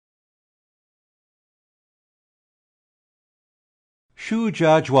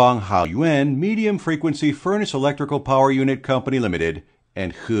Shujiazhuang Haoyuan Medium Frequency Furnace Electrical Power Unit Company Limited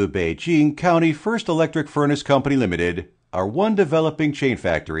and Hebeijing County First Electric Furnace Company Limited are one developing chain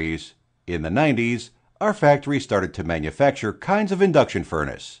factories. In the 90s, our factory started to manufacture kinds of induction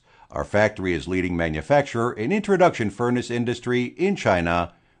furnace. Our factory is leading manufacturer in introduction furnace industry in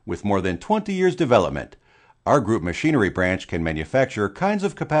China with more than 20 years development. Our group machinery branch can manufacture kinds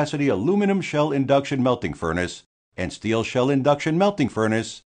of capacity aluminum shell induction melting furnace and steel shell induction melting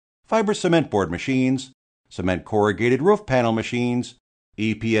furnace, fiber cement board machines, cement corrugated roof panel machines,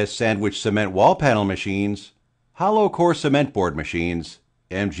 EPS sandwich cement wall panel machines, hollow core cement board machines,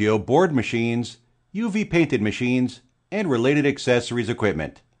 MGO board machines, UV painted machines, and related accessories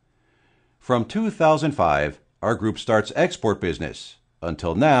equipment. From 2005, our group starts export business.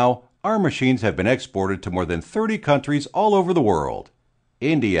 Until now, our machines have been exported to more than 30 countries all over the world: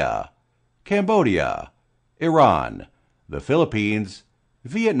 India, Cambodia, Iran, the Philippines,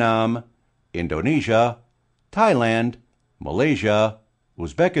 Vietnam, Indonesia, Thailand, Malaysia,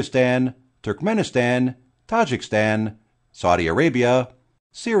 Uzbekistan, Turkmenistan, Tajikistan, Saudi Arabia,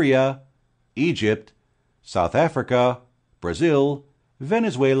 Syria, Egypt, South Africa, Brazil,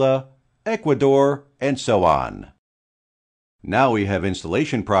 Venezuela, Ecuador, and so on. Now we have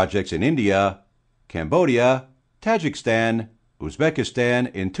installation projects in India, Cambodia, Tajikistan,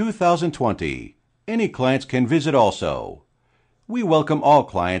 Uzbekistan in 2020. Any clients can visit also. We welcome all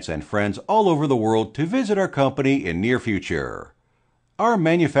clients and friends all over the world to visit our company in near future. Our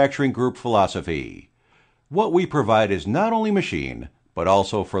manufacturing group philosophy. What we provide is not only machine, but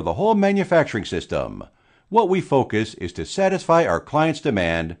also for the whole manufacturing system. What we focus is to satisfy our clients'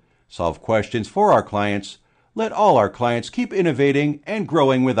 demand, solve questions for our clients, let all our clients keep innovating and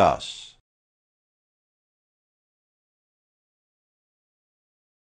growing with us.